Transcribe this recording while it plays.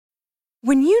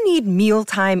When you need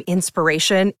mealtime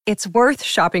inspiration, it's worth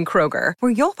shopping Kroger,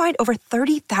 where you'll find over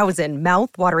 30,000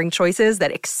 mouth-watering choices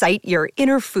that excite your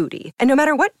inner foodie. And no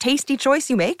matter what tasty choice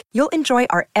you make, you'll enjoy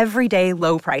our everyday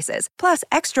low prices, plus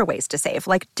extra ways to save,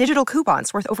 like digital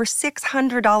coupons worth over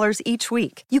 $600 each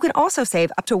week. You can also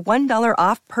save up to $1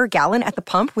 off per gallon at the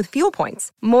pump with fuel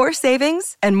points. More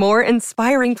savings and more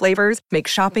inspiring flavors make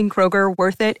shopping Kroger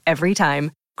worth it every time.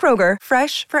 Kroger,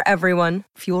 fresh for everyone.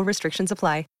 Fuel restrictions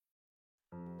apply.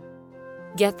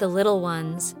 Get the little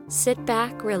ones, sit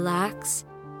back, relax,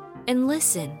 and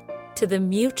listen to the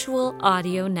Mutual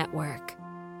Audio Network.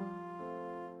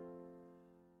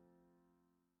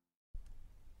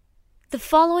 The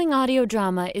following audio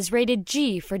drama is rated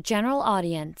G for general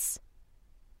audience.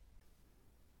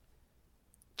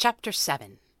 Chapter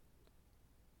 7.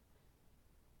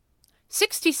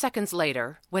 60 seconds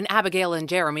later, when Abigail and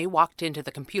Jeremy walked into the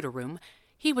computer room,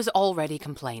 he was already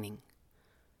complaining.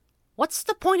 "What's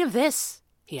the point of this?"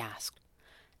 he asked.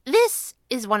 "This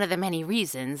is one of the many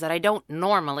reasons that I don't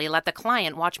normally let the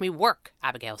client watch me work,"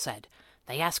 Abigail said.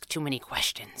 "They ask too many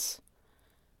questions."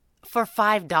 "For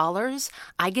 $5,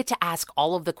 I get to ask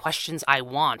all of the questions I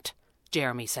want,"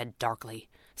 Jeremy said darkly,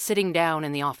 sitting down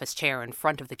in the office chair in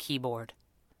front of the keyboard.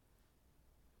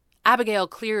 Abigail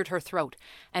cleared her throat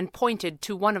and pointed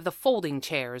to one of the folding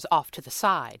chairs off to the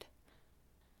side.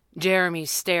 Jeremy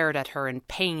stared at her in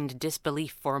pained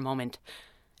disbelief for a moment,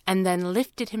 and then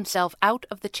lifted himself out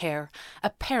of the chair,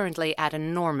 apparently at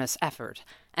enormous effort,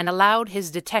 and allowed his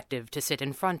detective to sit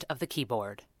in front of the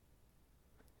keyboard.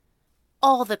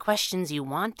 "All the questions you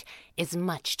want is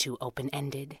much too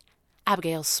open-ended."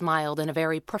 Abigail smiled in a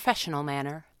very professional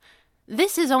manner.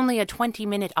 "This is only a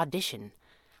 20-minute audition.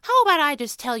 How about I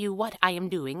just tell you what I am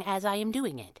doing as I am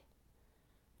doing it?"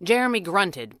 Jeremy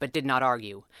grunted but did not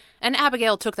argue, and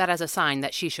Abigail took that as a sign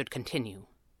that she should continue.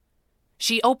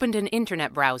 She opened an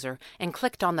internet browser and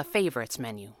clicked on the Favorites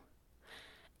menu.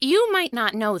 "You might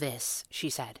not know this," she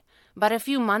said, "but a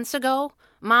few months ago,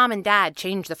 Mom and Dad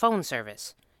changed the phone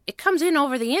service. It comes in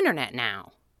over the internet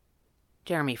now."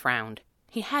 Jeremy frowned.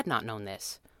 He had not known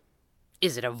this.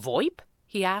 "Is it a VoIP?"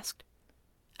 he asked.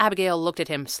 Abigail looked at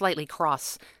him, slightly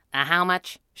cross. "How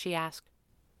much?" she asked.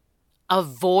 "A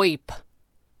VoIP,"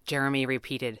 Jeremy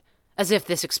repeated, as if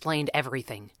this explained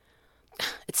everything.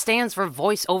 "It stands for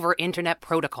Voice over Internet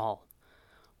Protocol."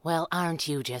 "Well, aren't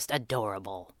you just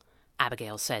adorable?"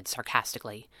 Abigail said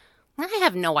sarcastically. "I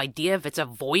have no idea if it's a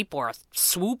VoIP or a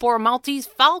Swoop or a Maltese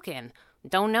Falcon.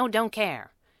 Don't know, don't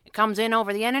care. It comes in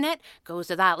over the internet, goes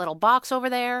to that little box over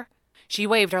there." She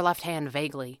waved her left hand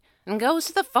vaguely. "And goes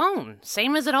to the phone,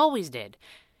 same as it always did.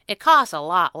 It costs a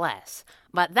lot less,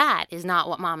 but that is not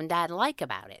what Mom and Dad like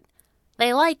about it.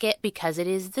 They like it because it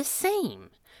is the same.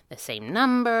 The same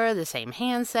number, the same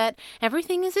handset,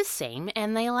 everything is the same,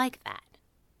 and they like that."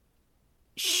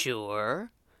 "Sure,"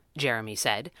 Jeremy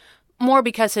said, more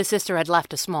because his sister had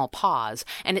left a small pause,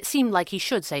 and it seemed like he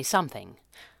should say something.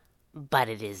 "But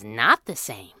it is not the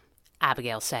same,"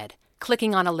 Abigail said,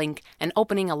 clicking on a link and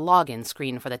opening a login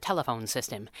screen for the telephone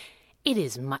system. "It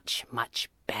is much, much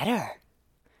better."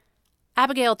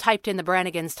 Abigail typed in the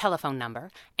Brannigans' telephone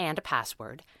number and a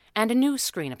password, and a new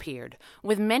screen appeared,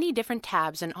 with many different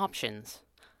tabs and options.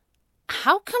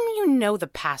 "How come you know the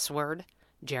password?"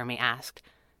 Jeremy asked.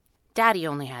 "Daddy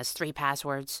only has 3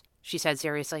 passwords," she said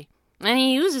seriously, "and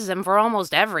he uses them for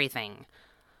almost everything."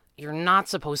 "You're not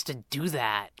supposed to do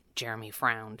that," Jeremy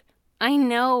frowned. "I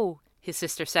know," his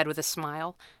sister said with a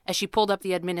smile, as she pulled up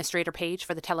the administrator page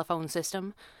for the telephone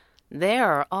system.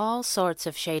 "There are all sorts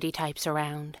of shady types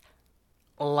around."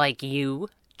 "Like you?"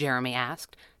 Jeremy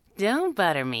asked. "Don't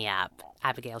butter me up,"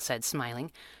 Abigail said,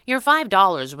 smiling. "Your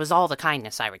 $5 was all the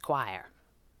kindness I require."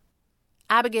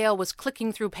 Abigail was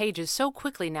clicking through pages so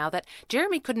quickly now that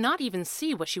Jeremy could not even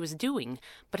see what she was doing,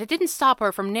 but it didn't stop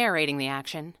her from narrating the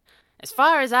action. "As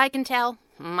far as I can tell,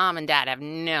 Mom and Dad have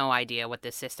no idea what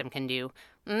this system can do,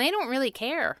 and they don't really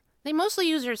care. They mostly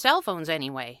use their cell phones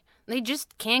anyway. They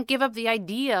just can't give up the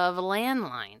idea of a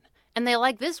landline. And they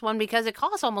like this one because it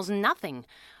costs almost nothing,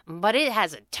 but it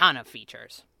has a ton of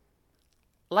features."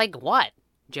 "Like what?"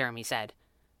 Jeremy said,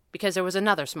 because there was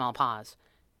another small pause.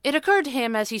 It occurred to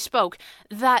him as he spoke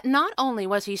that not only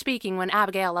was he speaking when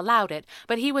Abigail allowed it,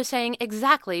 but he was saying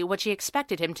exactly what she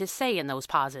expected him to say in those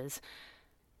pauses.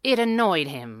 It annoyed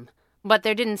him, but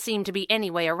there didn't seem to be any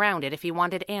way around it if he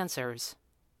wanted answers.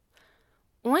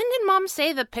 "When did Mom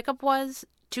say the pickup was?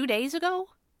 2 days ago?"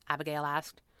 Abigail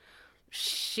asked.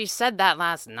 "She said that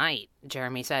last night,"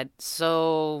 Jeremy said.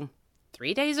 "So,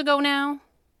 3 days ago now?"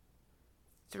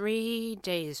 3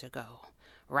 days ago.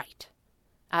 Right.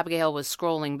 Abigail was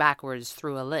scrolling backwards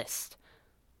through a list.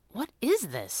 "What is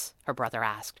this?" her brother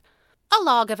asked. "A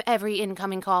log of every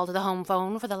incoming call to the home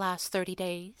phone for the last 30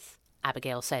 days,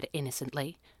 Abigail said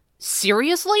innocently.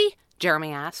 "Seriously?"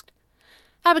 Jeremy asked.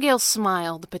 Abigail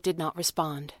smiled but did not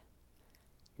respond.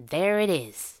 "There it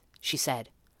is," she said,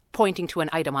 pointing to an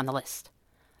item on the list.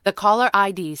 The caller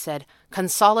ID said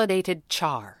Consolidated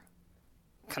Char.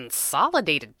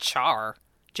 Consolidated Char?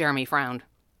 Jeremy frowned.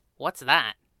 "What's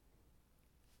that?"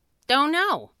 "Don't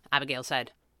know," Abigail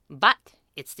said. "But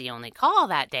it's the only call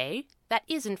that day that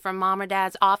isn't from Mom or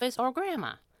Dad's office or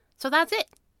Grandma. So that's it.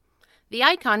 The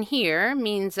icon here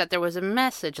means that there was a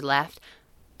message left,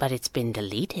 but it's been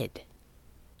deleted."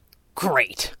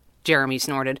 "Great," Jeremy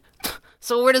snorted.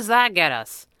 "So where does that get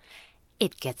us?"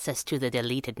 "It gets us to the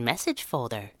deleted message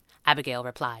folder," Abigail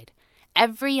replied.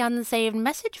 "Every unsaved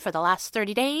message for the last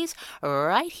 30 days,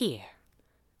 right here."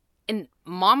 "And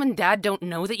Mom and Dad don't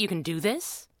know that you can do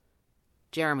this?"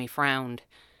 Jeremy frowned.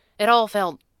 It all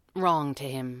felt wrong to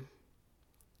him.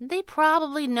 "They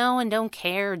probably know and don't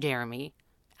care, Jeremy,"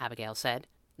 Abigail said.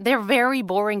 "They're very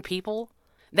boring people.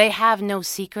 They have no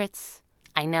secrets.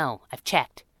 I know, I've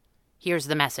checked. Here's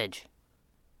the message."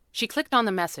 She clicked on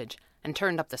the message and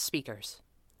turned up the speakers.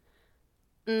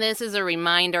 "This is a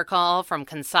reminder call from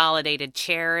Consolidated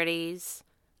Charities,"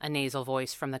 a nasal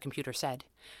voice from the computer said.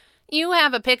 "You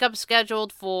have a pickup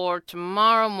scheduled for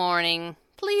tomorrow morning.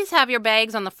 Please have your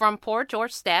bags on the front porch or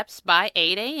steps by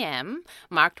 8 a.m.,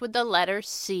 marked with the letter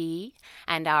C,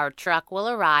 and our truck will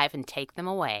arrive and take them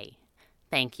away.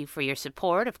 Thank you for your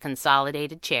support of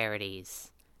Consolidated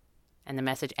Charities." And the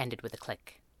message ended with a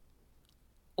click.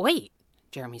 "Wait,"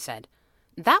 Jeremy said.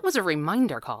 "That was a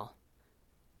reminder call."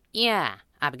 "Yeah,"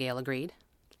 Abigail agreed.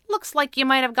 "Looks like you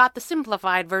might have got the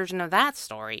simplified version of that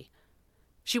story."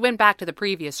 She went back to the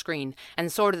previous screen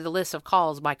and sorted the list of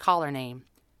calls by caller name.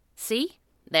 "See?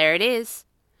 There it is."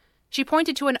 She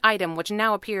pointed to an item which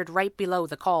now appeared right below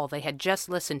the call they had just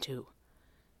listened to.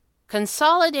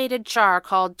 "Consolidated Char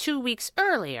called 2 weeks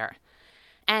earlier,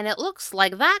 and it looks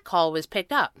like that call was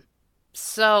picked up.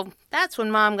 So that's when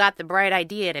Mom got the bright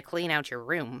idea to clean out your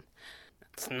room."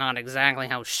 "That's not exactly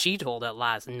how she told it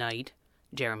last night,"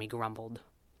 Jeremy grumbled.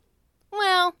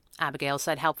 "Well," Abigail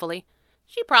said helpfully,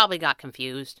 "she probably got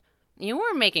confused. You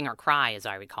were making her cry, as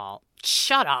I recall."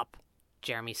 "Shut up,"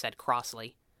 Jeremy said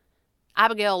crossly.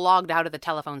 Abigail logged out of the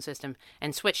telephone system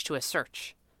and switched to a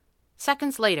search.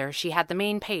 Seconds later, she had the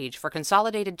main page for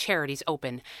Consolidated Charities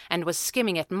open and was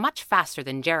skimming it much faster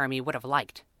than Jeremy would have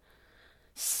liked.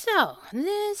 "So,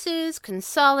 this is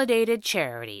Consolidated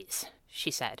Charities,"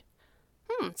 she said.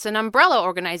 It's an umbrella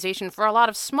organization for a lot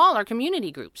of smaller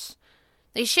community groups.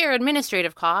 They share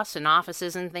administrative costs and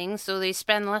offices and things, so they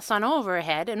spend less on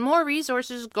overhead and more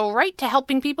resources go right to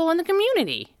helping people in the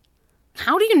community."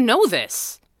 "How do you know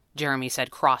this?" Jeremy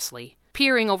said crossly,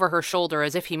 peering over her shoulder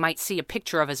as if he might see a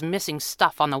picture of his missing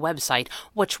stuff on the website,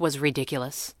 which was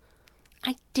ridiculous.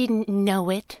 "I didn't know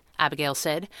it," Abigail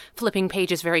said, flipping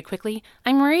pages very quickly.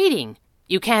 "I'm reading."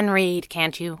 "You can read,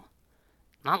 can't you?"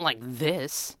 "Not like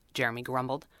this," Jeremy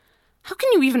grumbled. "How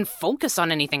can you even focus on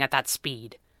anything at that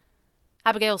speed?"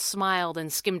 Abigail smiled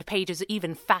and skimmed pages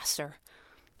even faster.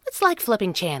 "It's like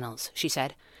flipping channels," she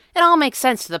said. "It all makes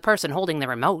sense to the person holding the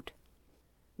remote."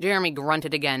 Jeremy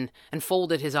grunted again and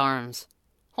folded his arms.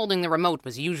 Holding the remote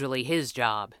was usually his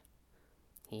job.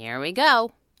 "Here we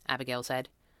go," Abigail said.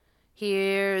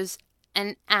 "Here's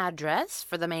an address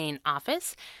for the main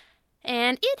office,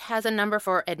 and it has a number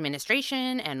for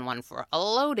administration and one for a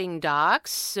loading dock,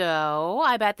 so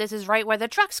I bet this is right where the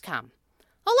trucks come.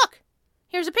 Oh, look,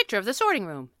 here's a picture of the sorting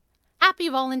room. Happy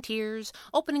volunteers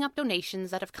opening up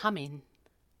donations that have come in."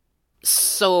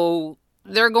 "So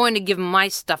they're going to give my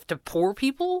stuff to poor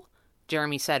people?"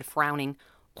 Jeremy said, frowning.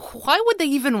 "Why would they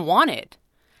even want it?"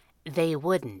 "They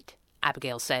wouldn't,"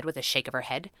 Abigail said with a shake of her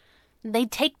head.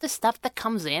 "They'd take the stuff that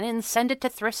comes in and send it to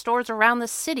thrift stores around the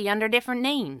city under different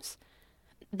names.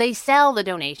 They sell the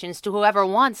donations to whoever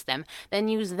wants them, then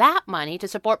use that money to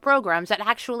support programs that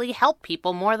actually help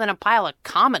people more than a pile of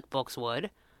comic books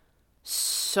would."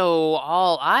 "So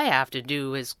all I have to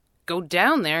do is go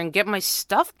down there and get my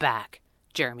stuff back,"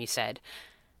 Jeremy said.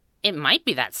 "It might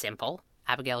be that simple,"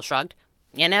 Abigail shrugged.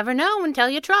 "You never know until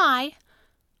you try."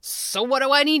 "So what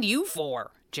do I need you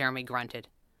for?" Jeremy grunted.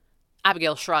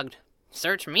 Abigail shrugged.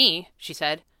 "Search me," she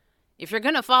said. "If you're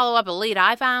going to follow up a lead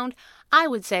I found, I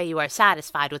would say you are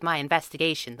satisfied with my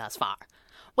investigation thus far,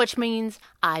 which means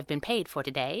I've been paid for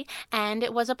today, and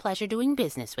it was a pleasure doing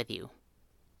business with you."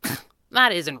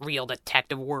 "That isn't real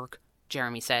detective work,"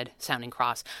 Jeremy said, sounding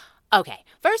cross. "Okay,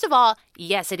 first of all,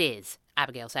 yes it is,"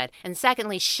 Abigail said, "and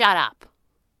secondly, shut up."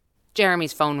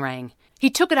 Jeremy's phone rang. He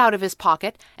took it out of his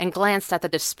pocket and glanced at the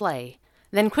display.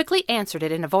 then quickly answered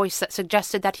it in a voice that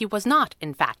suggested that he was not,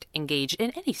 in fact, engaged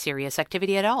in any serious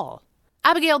activity at all.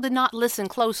 Abigail did not listen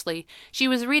closely. She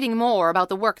was reading more about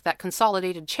the work that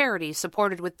Consolidated Charities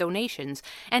supported with donations,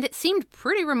 and it seemed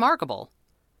pretty remarkable.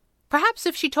 Perhaps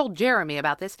if she told Jeremy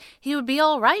about this, he would be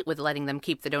all right with letting them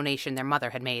keep the donation their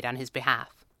mother had made on his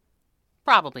behalf.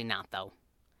 Probably not, though.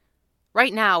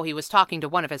 Right now he was talking to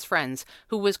one of his friends,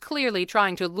 who was clearly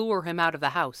trying to lure him out of the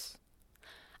house.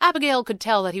 Abigail could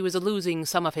tell that he was losing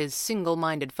some of his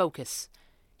single-minded focus.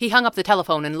 He hung up the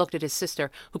telephone and looked at his sister,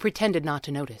 who pretended not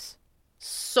to notice.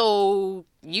 "So,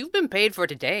 you've been paid for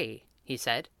today," he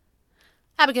said.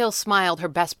 Abigail smiled her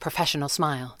best professional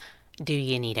smile. "Do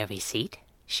you need a receipt?"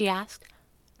 she asked.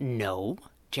 "No,"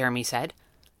 Jeremy said.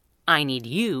 "I need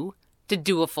you to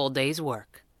do a full day's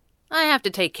work. I have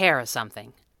to take care of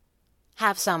something."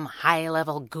 "Have some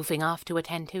high-level goofing off to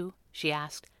attend to?" she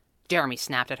asked. Jeremy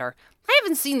snapped at her. "I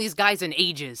haven't seen these guys in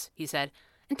ages," he said.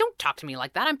 "And don't talk to me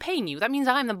like that. I'm paying you. That means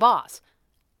I'm the boss."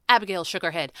 Abigail shook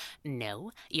her head.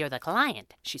 "No, you're the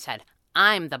client," she said.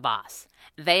 "I'm the boss.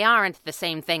 They aren't the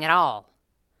same thing at all."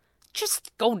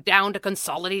 "Just go down to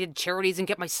Consolidated Charities and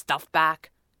get my stuff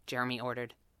back," Jeremy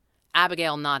ordered.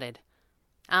 Abigail nodded.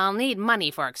 "I'll need money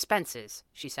for expenses,"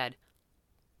 she said.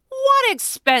 "What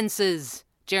expenses?"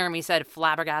 Jeremy said,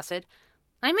 flabbergasted.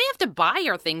 "I may have to buy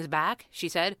your things back," she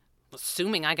said,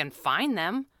 "assuming I can find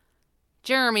them."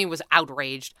 Jeremy was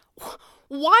outraged.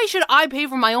 "Why should I pay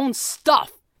for my own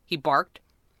stuff?" he barked.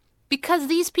 "Because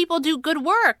these people do good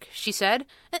work," she said,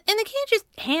 "and they can't just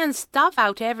hand stuff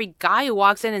out to every guy who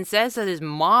walks in and says that his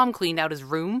mom cleaned out his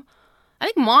room. I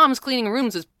think moms cleaning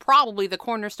rooms is probably the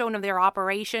cornerstone of their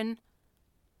operation."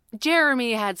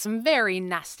 Jeremy had some very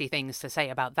nasty things to say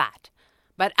about that,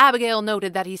 but Abigail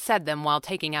noted that he said them while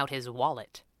taking out his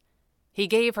wallet. He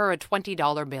gave her a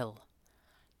 $20 bill.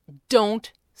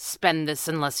 "Don't spend this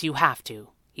unless you have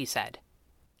to," he said.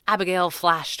 Abigail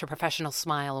flashed her professional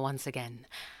smile once again.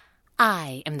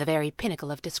 "I am the very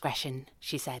pinnacle of discretion,"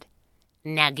 she said.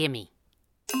 "Now gimme."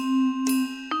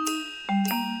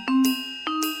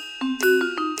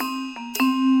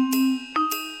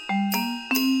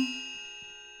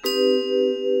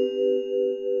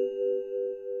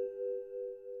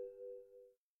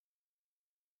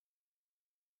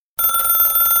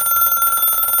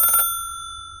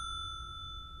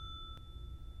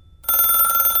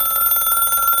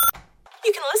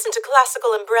 You can listen to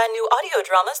classical and brand new audio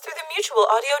dramas through the Mutual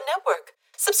Audio Network.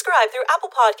 Subscribe through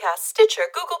Apple Podcasts,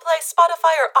 Stitcher, Google Play,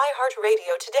 Spotify, or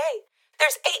iHeartRadio today.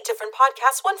 There's 8 different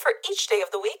podcasts, one for each day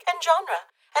of the week and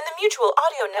genre, and the Mutual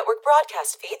Audio Network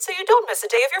broadcast feed so you don't miss a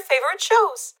day of your favorite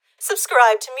shows.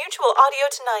 Subscribe to Mutual Audio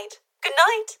tonight. Good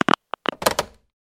night.